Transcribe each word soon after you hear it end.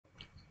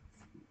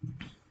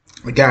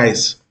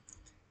Guys,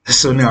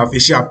 Sonia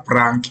official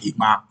prank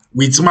Ima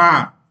with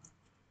ma.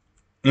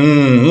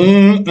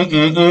 When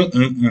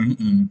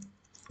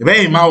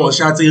Ima was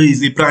shouting,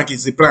 it's a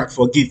prank,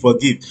 forgive.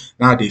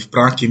 Now they've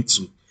pranked him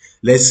too.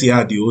 Let's see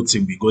how the whole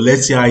thing will go.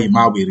 Let's see how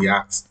Ima will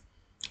react.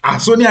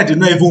 Sonia did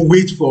not even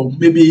wait for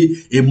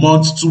maybe a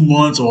month, 2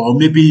 months, or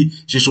maybe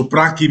she should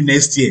prank him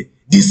next year.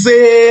 The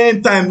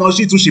same time, now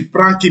she too, she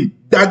prank him.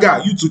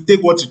 Dagger, you to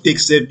take what you take,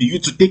 save me. You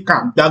to take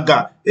him,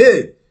 dagger.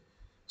 Hey,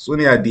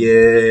 Sonia,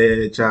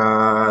 dear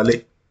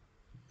Charlie.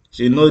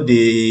 She know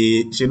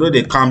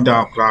they calm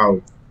down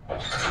crowd.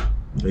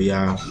 So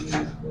yeah.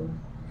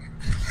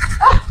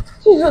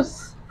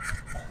 Jesus.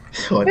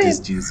 What is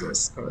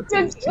Jesus?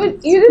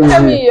 Wait, you didn't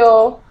tell me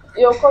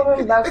you're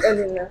coming back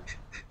early now.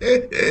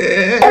 Hey,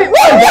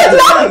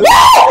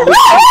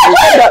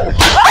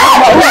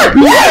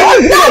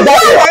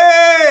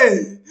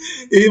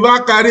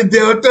 Eva carry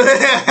belt.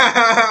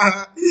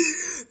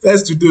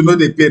 First to do not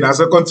the pain, and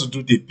second to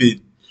do the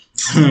pain.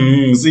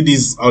 See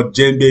this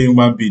outgender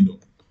human being.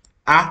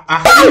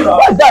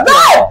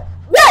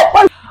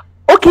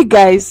 Okay,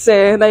 guys,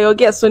 now you'll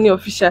get Sonia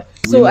official.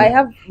 So I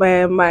have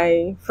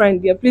my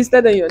friend here. Please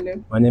tell them your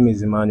name. My name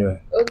is Emmanuel.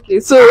 Okay,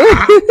 so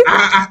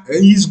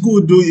he's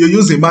good. Do you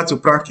use him to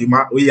prank him?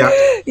 Oh yeah.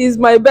 He's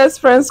my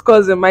best friend's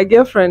cousin, my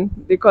girlfriend,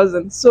 the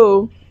cousin.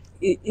 So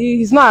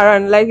he's not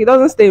around. Like, he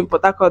doesn't stay in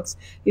Port Harcourt.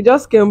 He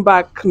just came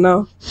back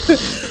now.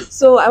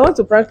 So I want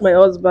to prank my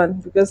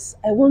husband because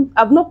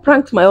I've not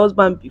pranked my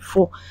husband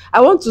before.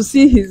 I want to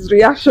see his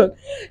reaction.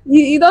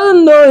 He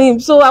doesn't know him,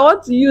 so I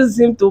want to use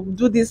him to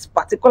do this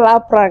particular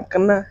prank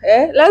now.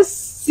 Let's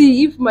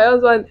see if my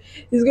husband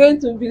is going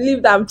to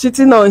believe that I'm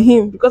cheating on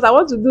him, because I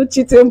want to do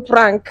cheating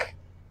prank.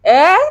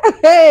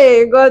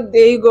 Hey, God,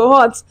 there you go,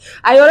 hot.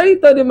 I already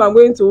told him I'm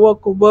going to work,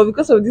 but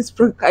because of this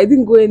prank, I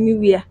didn't go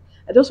anywhere.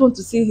 I just want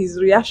to see his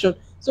reaction.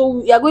 So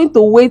we are going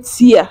to wait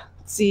here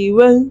till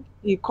when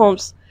he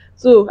comes.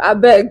 So I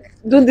beg,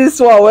 do this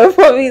one well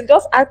for me.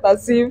 Just act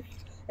as if.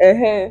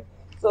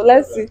 So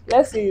let's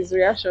see his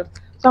reaction.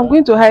 So I'm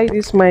going to hide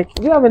this mic.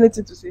 Do you have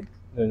anything to say?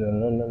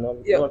 No.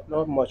 Yeah.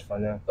 Not much for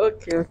now.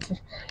 Okay.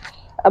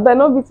 I better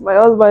not beat my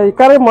husband. He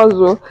carry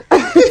muzzle.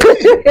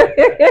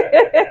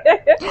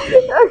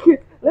 Okay,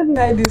 let me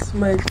hide this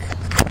mic.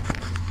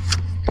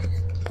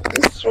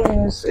 This one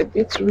is a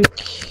bit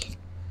weak.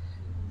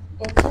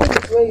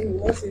 Where you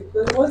want it?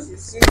 Because once you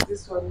see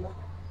this one now.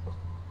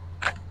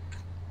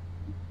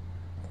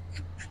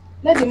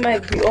 Let the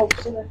mic be up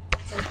so that you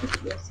can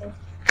pick yourself.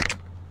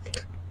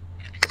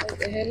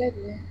 Let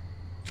me.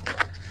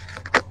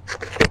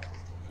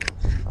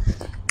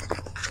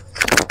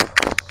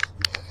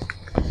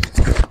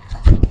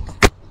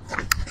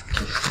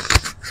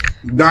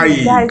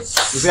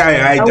 Guys,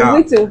 I'm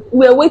waiting.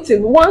 We're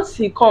waiting. Once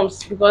he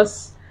comes,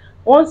 because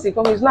once he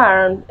comes, he's not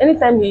around.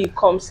 Anytime he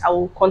comes, I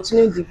will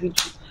continue the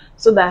video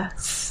so that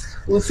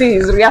we'll see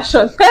his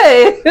reaction.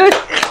 Hey,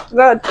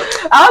 God,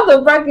 I want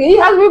to prank him. He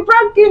has been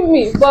pranking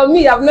me, but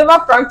me, I've never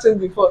pranked him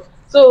before.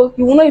 So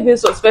he will not even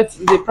suspect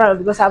it's a prank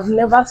because I've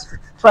never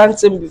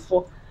pranked him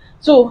before.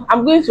 So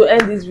I'm going to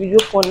end this video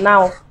for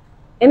now.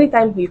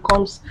 Anytime he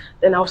comes,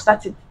 then I'll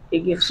start it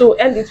again. So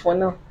end it for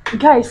now.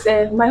 Guys,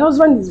 my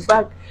husband is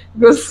back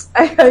because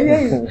I can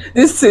hear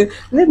this thing.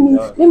 Let me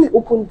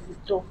open the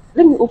door.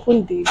 Let me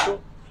open the door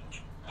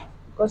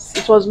because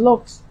it was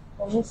locked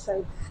on this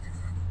side.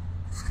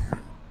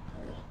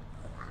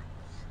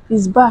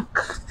 He's back.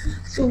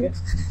 So what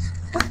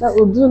that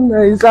will do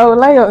now is I will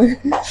lie on.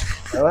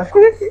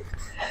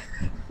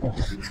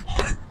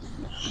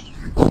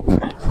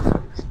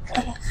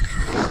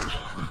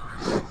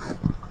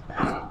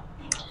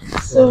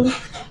 So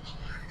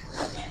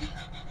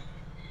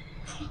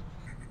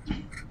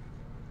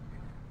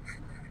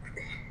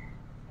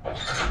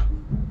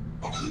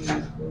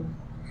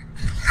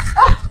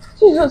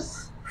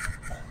Jesus,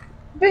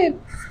 babe,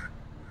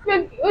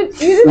 you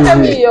didn't tell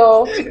me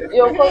you're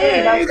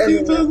coming back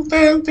anymore.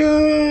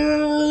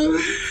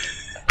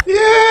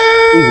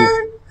 Yeah.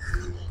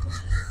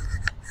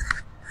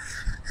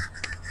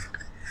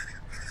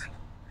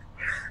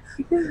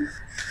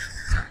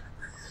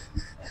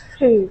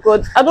 Hey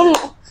God, I don't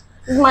know.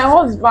 It's my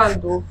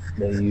husband though.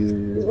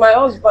 It's my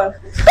husband.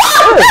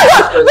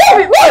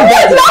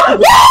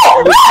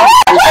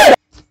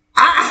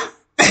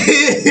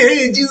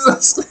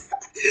 Jesus.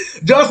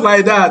 Just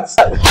like that.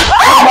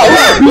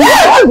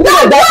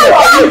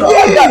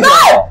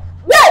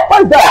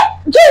 What's that?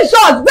 Jesus!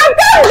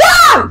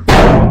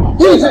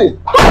 Jesus!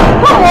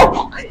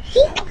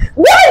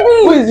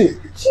 Who is it?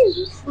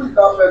 Jesus! Who is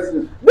that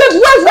person? Let me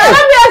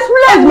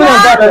explain, man.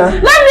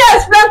 Let me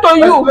explain to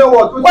you. Explain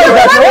what? What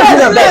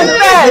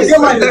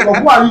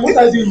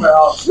are you doing in my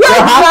house?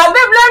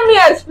 Let me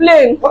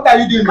explain. What are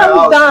you doing in my house?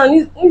 Calm down.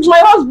 It's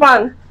my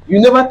husband. You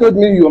never told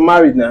me you were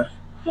married now.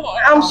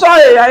 I'm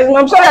sorry.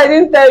 I'm sorry I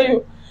didn't tell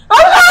you.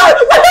 Are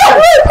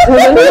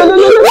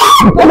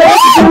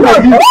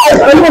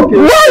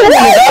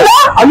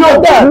you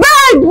okay?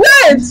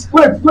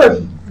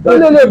 Wait. No,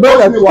 don't do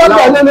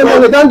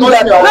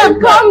that.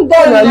 Babe, calm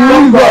down now.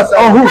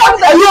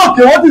 Are you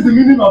okay? What is the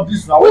meaning of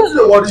this now? What is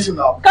the worry you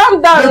now?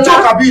 Calm down The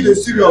joke now. abi dey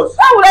serious.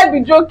 Why would I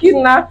be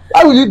joking now?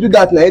 How will you do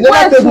that now? You never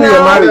Wait told me you're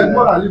now.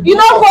 married. You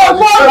know,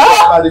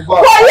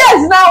 for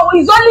years now,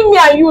 it's only me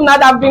and you now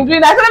that have been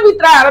doing that. Let me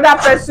try another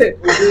person.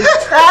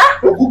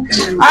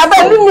 I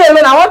bet leave me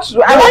alone. I want to.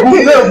 I like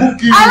him.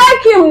 I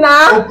like him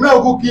now. May I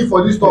go kill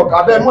for this talk?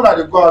 I bet Mona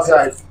dey go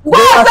outside. Go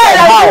outside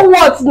and do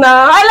what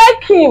now? I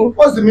like him.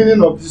 What's the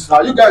meaning of this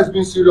now? You guys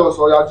being serious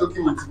or you are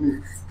joking with me?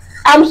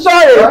 I'm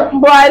sorry,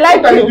 but I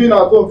like What are you him. doing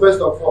at home first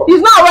of all?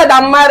 He's not aware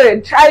that I'm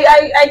married.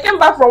 I came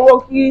back from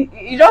work. He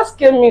just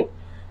came in.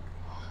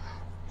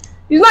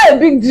 It's not a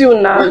big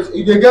deal now. Wait,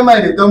 if they get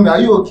married, they tell me, are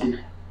you okay?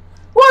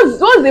 What's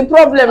the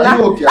problem Are now?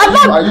 you okay?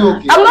 I'm you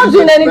okay? I'm not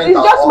doing anything.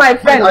 It's just my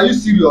friend. Are you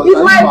serious? He's Are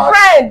you my mad?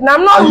 friend.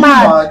 I'm Are not you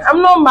mad. mad?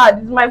 I'm not mad.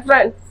 He's my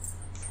friend.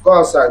 Go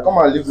outside. Come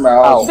and leave my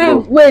house.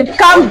 Babe, wait,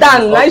 calm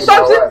down. Now. It's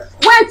something.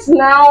 Wait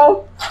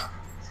now.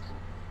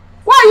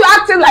 Why are you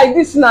acting like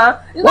this now?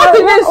 It's not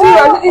even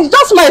serious. It's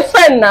just my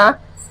friend now.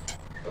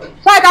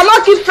 So I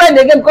cannot keep friend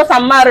again because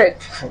I'm married.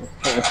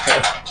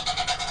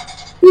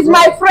 He's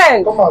my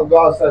friend. Come on,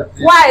 go outside.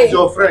 Please. Why? He's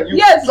your friend. You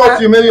Yes,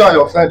 trust you, maybe you and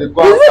your friend. They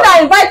go Is outside. it that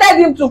I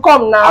invited him to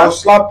come now? I'll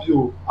slap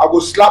you. I go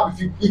slap if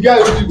you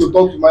get anything to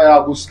talk to my. I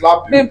go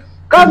slap you. Babe,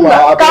 calm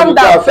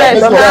down first.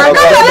 Let me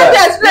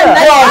explain.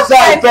 That's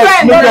my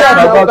friend.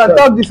 I can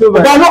talk this over.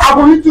 I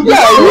go need to.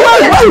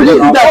 Why will you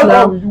do that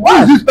now? Who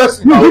is this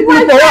person? You hit me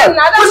for what?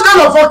 Which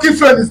kind of fucking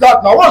friend is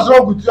that now? What's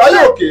wrong with you? Are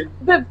you okay?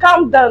 Babe,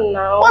 calm down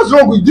now. What's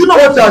wrong with you? Do you know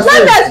what I'm Let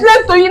saying? me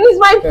explain to you. He's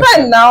my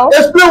friend now.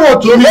 Explain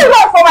what to Is me. it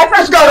wrong for my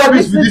friend Which to kind come of and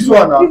rubbish visit is this me?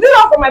 one now? Is it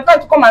wrong for my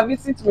friend to come and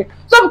visit me?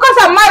 So because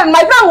I'm married,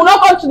 my friend will not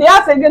come to the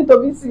house again to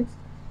visit.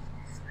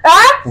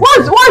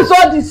 What's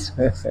all this?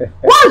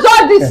 What's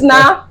all this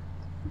now?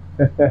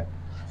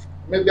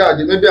 Maybe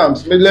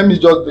let me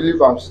just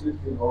believe I'm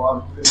sleeping or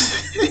I'm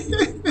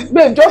sleeping.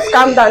 Babe, just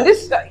calm down.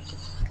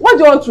 What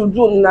do you want to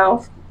do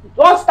now?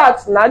 Don't start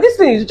now. This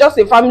thing is just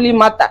a family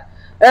matter.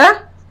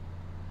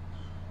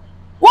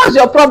 What's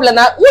your problem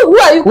now? Who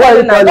are you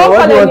calling now? Don't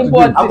call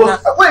anybody now.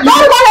 Don't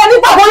call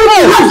anybody.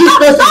 Who is this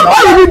person?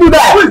 Why will you do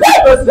that? Who is this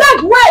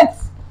person? Wait.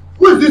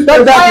 Who is this Stop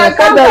person? that.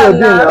 Calm down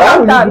now. Why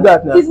will you do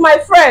that now? He's my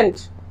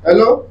friend.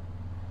 Hello?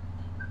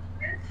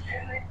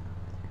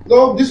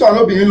 No, this one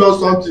not be in-law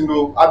something,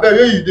 no. I bet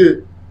where you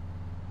dey.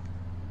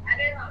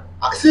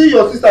 I see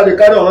your sister dey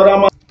carry another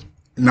man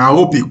Now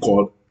hope he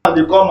call. and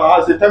dey come my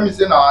house. They tell me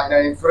say na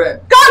im friend.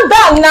 Calm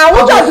down now.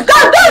 Calm down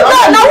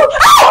now.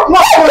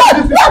 Calm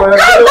down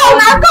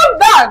now. Calm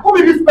down. Who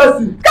be this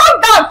person?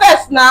 Calm down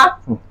first now.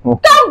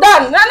 Calm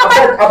down. I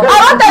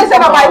want to tell you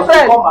about my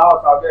friend. Come my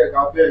house,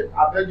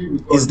 I beg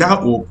you. Is that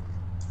hope?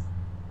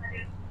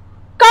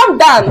 Calm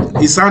down.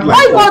 It sounds Why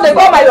like they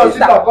call my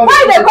sister? Why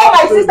they call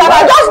my sister?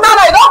 Now just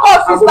Nana, you don't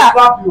call sister.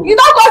 You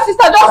don't call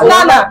sister, just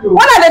Nana.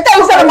 When are they tell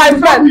you say my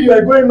friend? You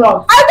are going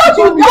out. I thought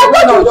you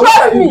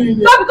trust me.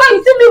 No, because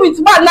you see me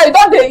with man now,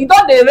 you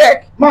don't dey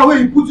wreck. Man, when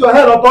you put your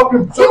head on top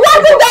him. You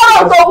wasn't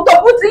there to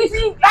put it.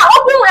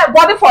 Open my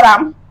body for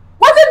am.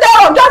 Wasn't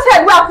there on just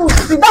head where I put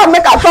sit down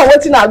make I talk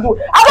wetin I do.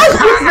 I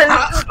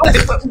don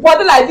put the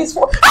body like this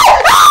for.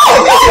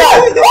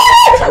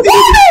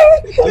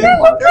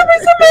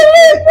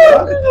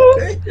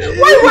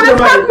 Why you wanna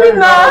start me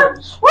now?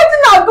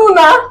 Wetin I do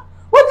now?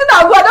 Wetin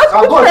I do? I just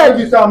I'm put going to head.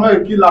 you say I'm not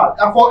a killer.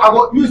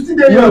 You still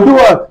there here? You do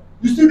what?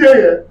 You still there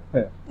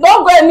here?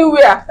 Don't go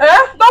anywhere.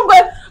 Don't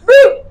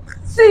go.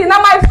 See, now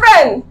my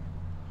friend.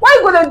 Why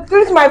you gonna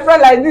treat my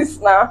friend like this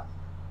now?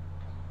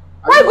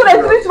 Why you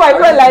gonna treat my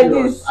friend like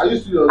this? Are you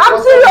serious?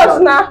 I'm serious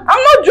now.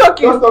 I'm not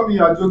joking. Just tell me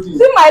you are joking.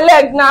 See my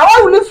leg now.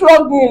 Why will you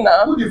flog me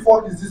now? Who the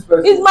fuck is this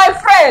person? He's my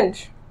friend.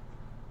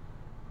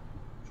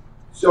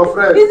 It's your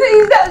friend.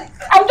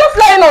 I'm just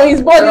lying on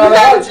his body.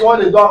 You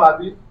want to do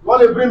Abi? You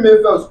want to bring me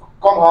first?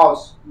 Come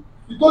house.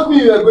 You told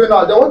me you were going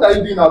out. Then what are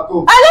you doing at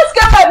home? I just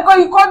came back because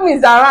you called me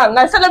Zaran.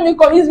 I said let me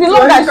come. It's been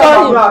long I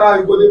saw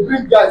him. You go to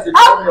bring guys.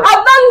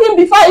 I've done him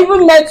before I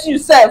even met you,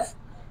 Seth.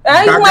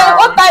 He's my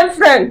old time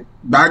friend.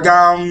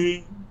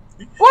 Bagam.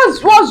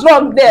 What's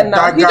wrong there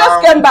now? He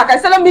just came back. I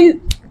said let me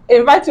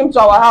invite him to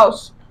our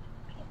house.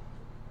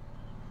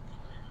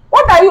 Who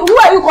are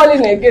you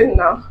calling again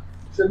now?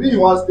 Shebi you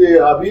want to stay,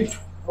 Abi?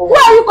 Who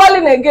are you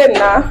calling again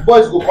now?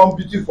 Boys go come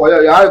beat you for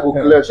you. Your eye go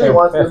clear. She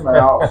want to stay in my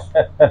house.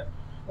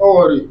 Don't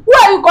worry. Who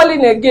are you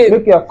calling again?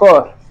 Make your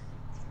call.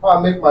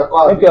 I'll make my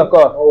call. Make your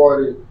call. Don't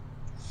worry.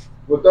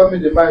 Go tell me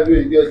the mind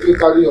where you get. You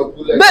carry your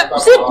two legs. Babe,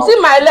 see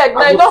my leg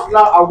now.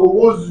 I go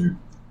woz you.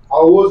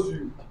 I'll woz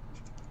you.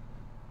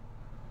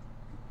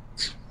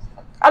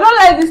 I don't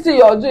like this thing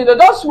you're doing.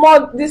 Don't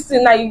small this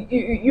thing now.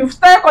 You've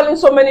started calling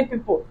so many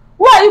people.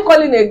 Who are you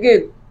calling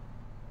again?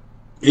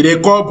 They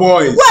call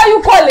boys. Who are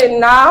you calling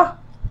now?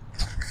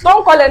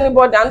 Don't call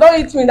anybody and don't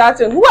hit me that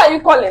thing. Who are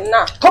you calling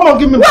now? Come on,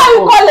 give me Who my are you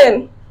phone.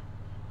 calling?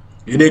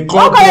 They call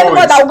Don't call anybody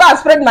boys. that will go and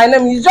spread my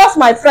name. He's just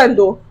my friend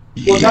though.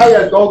 So now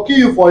yes, I'll kill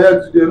you for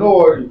here today. No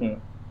worry.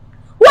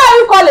 Who are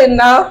you calling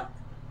now?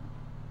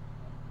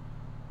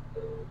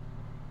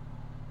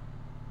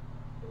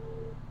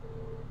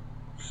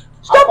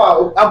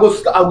 Stop. I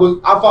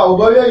go. Alpha,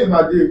 over here in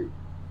my day.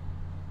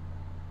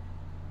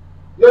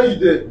 Where you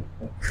there?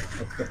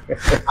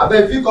 I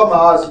bet if you come my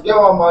house, you get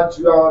one man,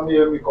 you want me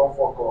hear me come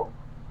fuck up.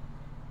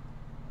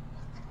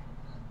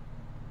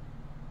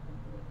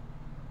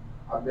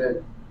 I bet.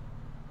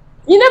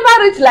 You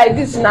never reach like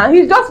this now.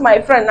 He's just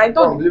my friend. I Come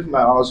don't. leave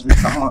my house with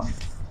someone.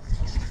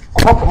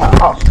 Come from my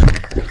house.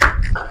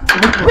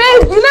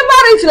 Babe, you never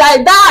reach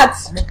like that.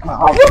 My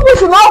house. You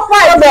should not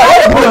fight. You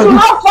should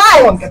not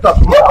Come on, fight. get out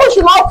from my You house.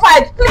 should not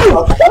fight. Please.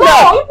 No,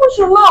 you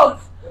should not.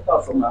 Get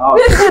out from my house.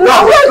 This is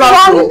not what's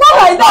wrong. It's not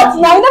like that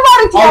now. You never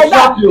reach like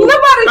that. You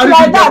never reach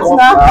like that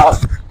now.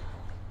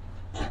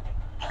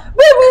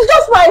 Babe, he's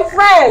just my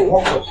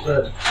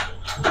friend.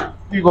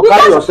 You go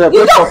carry yourself.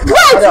 You just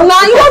wait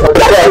now. You want to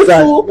get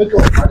into. Make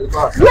up carry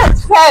back. Wait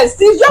first.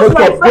 He's just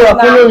my friend now.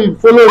 Follow him.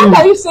 Follow him. What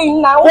are you saying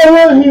now?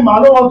 Follow him.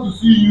 I don't want to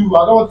see you.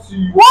 I don't want to see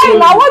you. Why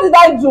now? What did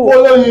I do?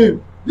 Follow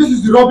him. This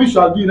is the rubbish you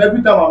are doing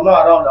every time I'm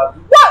not around. Abi.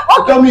 What?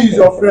 You tell me he's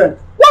your friend.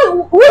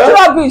 What? Which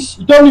rubbish?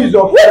 You tell me he's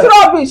your Which friend.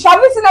 rubbish? Have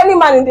you seen any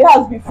man in the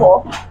house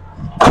before?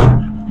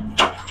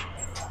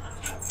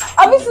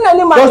 Have you seen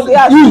any man in the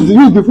house?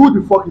 Who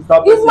the fuck is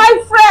that He's person?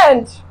 my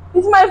friend.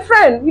 He's my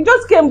friend. He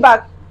just came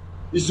back.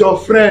 He's your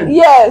friend.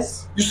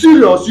 Yes. You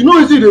serious? You know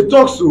you see they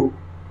talk so.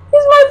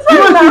 He's my You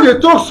friend know you see now. they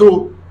talk so.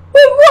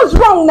 Babe, what's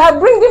wrong now?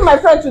 Bringing my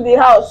friend to the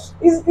house.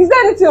 Is there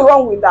anything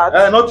wrong with that?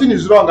 Nothing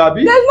is wrong,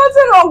 Abi. There's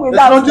nothing wrong with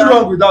There's that. nothing now.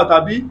 wrong with that,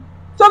 Abi.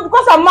 So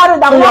because I'm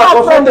married, So I'm you are not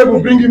a friend.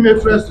 comfortable bringing me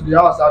friends to the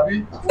house, Abi.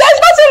 There's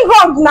nothing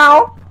wrong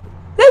now.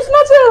 There's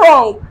nothing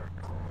wrong.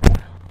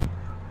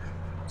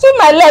 See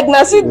my leg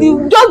now. See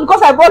just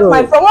because I brought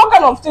my friend. What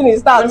kind of thing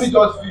is that? Let me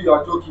just feel you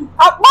are joking.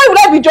 Why would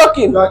I be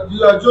joking? You are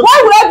joking.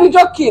 Why would I be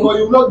joking? But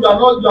you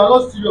are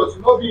not serious.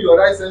 You not be in your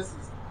right senses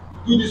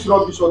to do this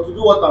rubbish or to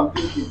do what I'm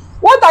thinking.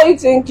 What are you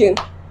thinking?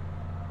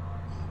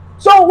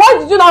 So why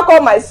did you not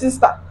call my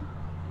sister?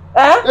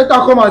 Eh? Let her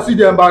come and see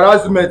the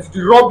embarrassment,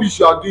 the rubbish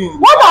you are doing.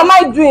 What am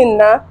I doing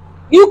now?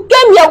 You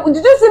came here.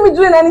 Did you see me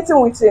doing anything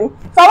with him?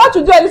 If I want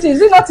to do anything, is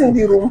he not in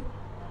the room?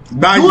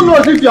 Who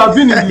knows if you have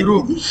been in the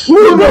room?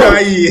 Who knows?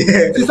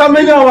 Since how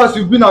many hours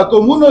you've been at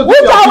home? Who knows if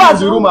Which you have hours?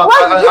 been in the room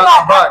How did you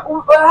back?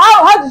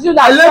 how did you I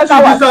not left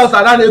spend you this hours?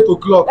 house around 8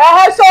 o'clock.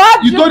 So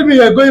how did You told me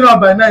you were going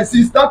out by 9.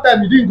 Since that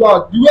time you didn't go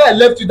out. The way I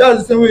left you, that's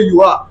the same way you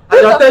are.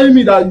 And you're telling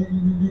me that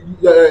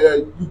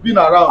you've been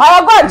around. I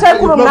will go and check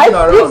You've room not now. been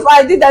around. If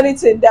I did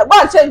anything there, go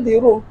and check the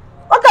room.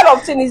 What kind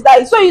of thing is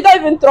that? So you don't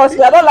even trust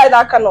me. I don't like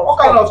that kind of What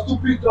kind of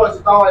stupid thoughts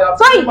is that one? You're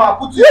Sorry,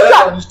 putting your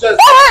head on his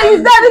chest.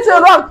 Is there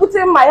anything wrong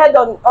putting my head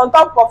on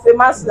top of a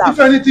man's lap? If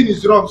anything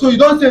is wrong, so you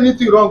don't say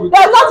anything wrong with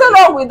There's nothing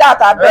wrong with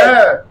that, I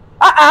bet.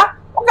 Yeah.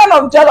 What kind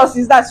of jealousy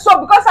is that? So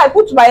because I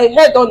put my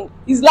head on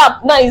his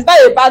lap, now is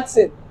that a bad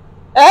thing?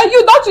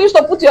 You don't used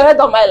to put your head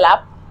on my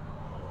lap.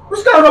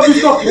 Which kind of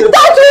rubbish talking?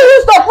 Don't you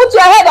used to put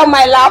your head on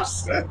my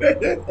laps?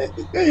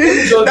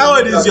 That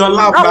one is your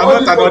lap, now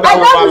not another I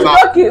woman's don't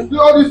lap. be joking.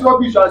 All this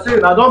rubbish you are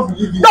saying, I don't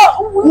believe you.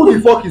 No, Who the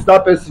fuck is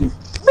that person?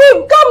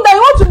 babe, come down. You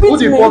want to beat Who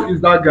the me? fuck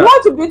is that guy? You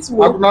want to beat me?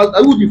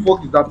 Who the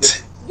fuck is that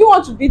person? You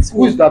want to beat me?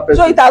 Who is that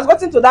person? So it has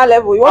gotten to that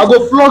level. You I want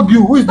go flog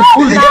you. Who is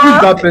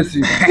that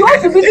person? you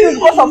want to beat me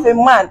because of a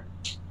man?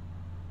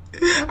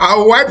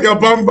 I'll wipe your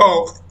bum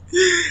off.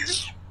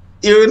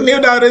 You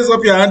kneel down, raise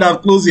up your hand and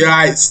close your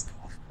eyes.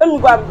 Let me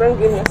go and bring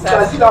him If I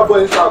inside. see that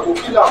boy inside, I go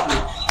kill him.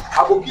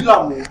 I go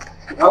kill him.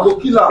 I go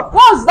kill him.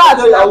 What's that?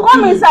 I Now will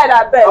come kill him. inside,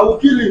 I beg. I will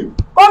kill him.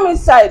 Come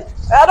inside.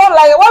 I don't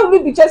like it. Why would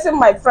you be chasing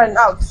my friend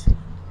out?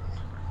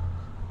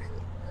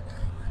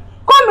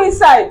 Come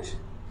inside.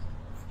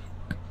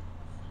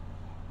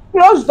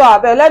 Close door,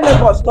 but let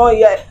neighbors know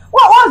here.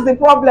 What's the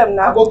problem I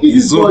now? go kill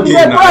It's this boy. okay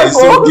a now, prank, it's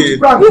oh. okay.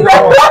 Prank, He's a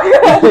now. prank.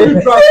 It's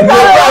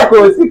a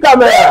prank. See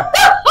camera.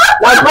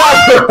 Like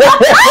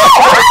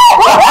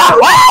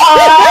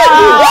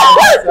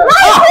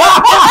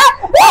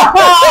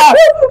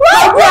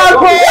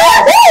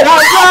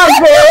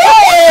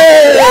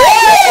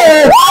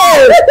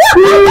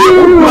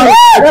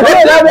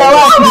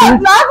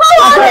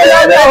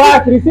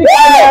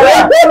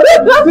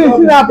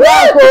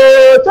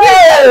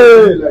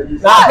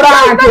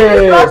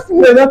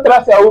don't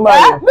trust your woman.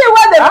 Me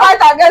when they fight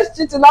against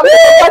cheating, I'm going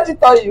to touch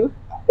it on you.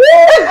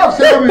 I'm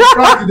saying we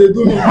prank, they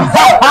do me.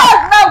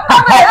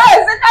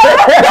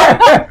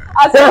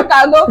 I said you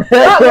can know.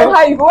 I don't know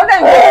how you go. What you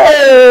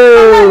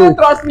don't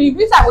trust me. If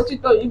you say I go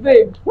cheat on you,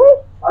 babe.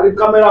 And the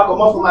camera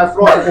come off from my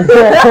front.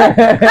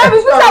 Babe, if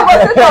you say I go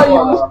cheat on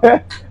you.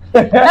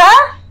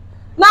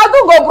 Now do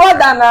go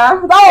brother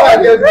now. I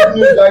get good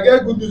news. I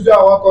get good news. I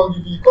want to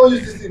give you. You can't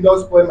use this thing. Don't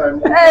spoil my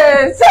mood.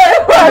 Hey, sorry.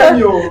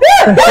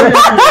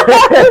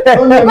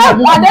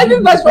 And every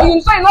verse for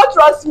you, so you don't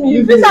trust me.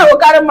 If you say I go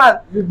carry man.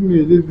 Leave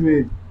me, leave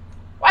me.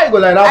 Why you go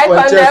like that I for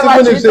a can chest? never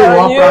Even if cheat say you on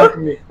want you. prank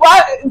me.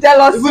 What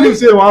jealousy? Even if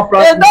say you want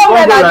prank They me, don't don't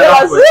mean go like that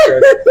that for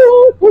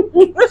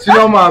a chest. See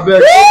no man,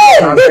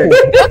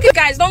 abeg. Okay,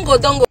 guys, don't go.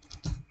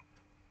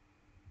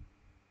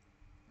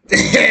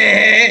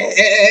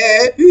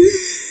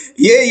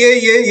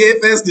 Yeah.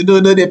 First to know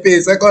they pay.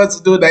 Second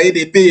to know that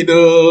they pay.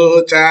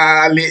 No,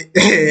 Charlie.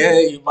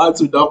 You want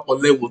to don't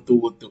collect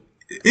woto.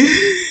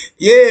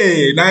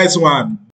 Yeah, nice one.